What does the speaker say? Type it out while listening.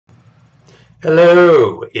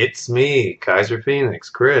Hello, it's me, Kaiser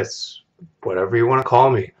Phoenix, Chris, whatever you want to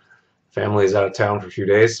call me. Family's out of town for a few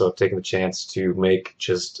days, so I've taken the chance to make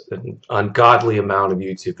just an ungodly amount of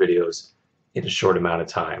YouTube videos in a short amount of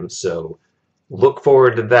time. So look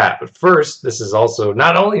forward to that. But first, this is also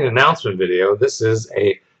not only an announcement video, this is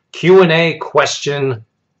a Q&A question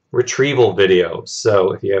retrieval video.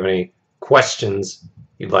 So if you have any questions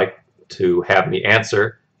you'd like to have me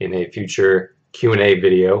answer in a future Q&A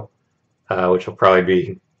video, which will probably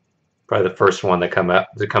be the first one that come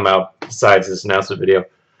out besides this announcement video.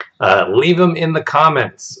 Leave them in the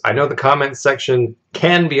comments. I know the comments section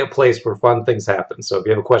can be a place where fun things happen. So if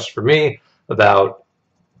you have a question for me about,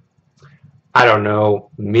 I don't know,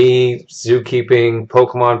 me, zookeeping,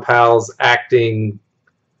 Pokemon pals, acting,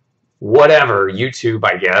 whatever, YouTube,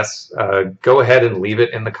 I guess, go ahead and leave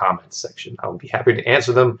it in the comments section. I'll be happy to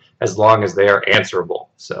answer them as long as they are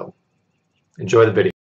answerable. So enjoy the video.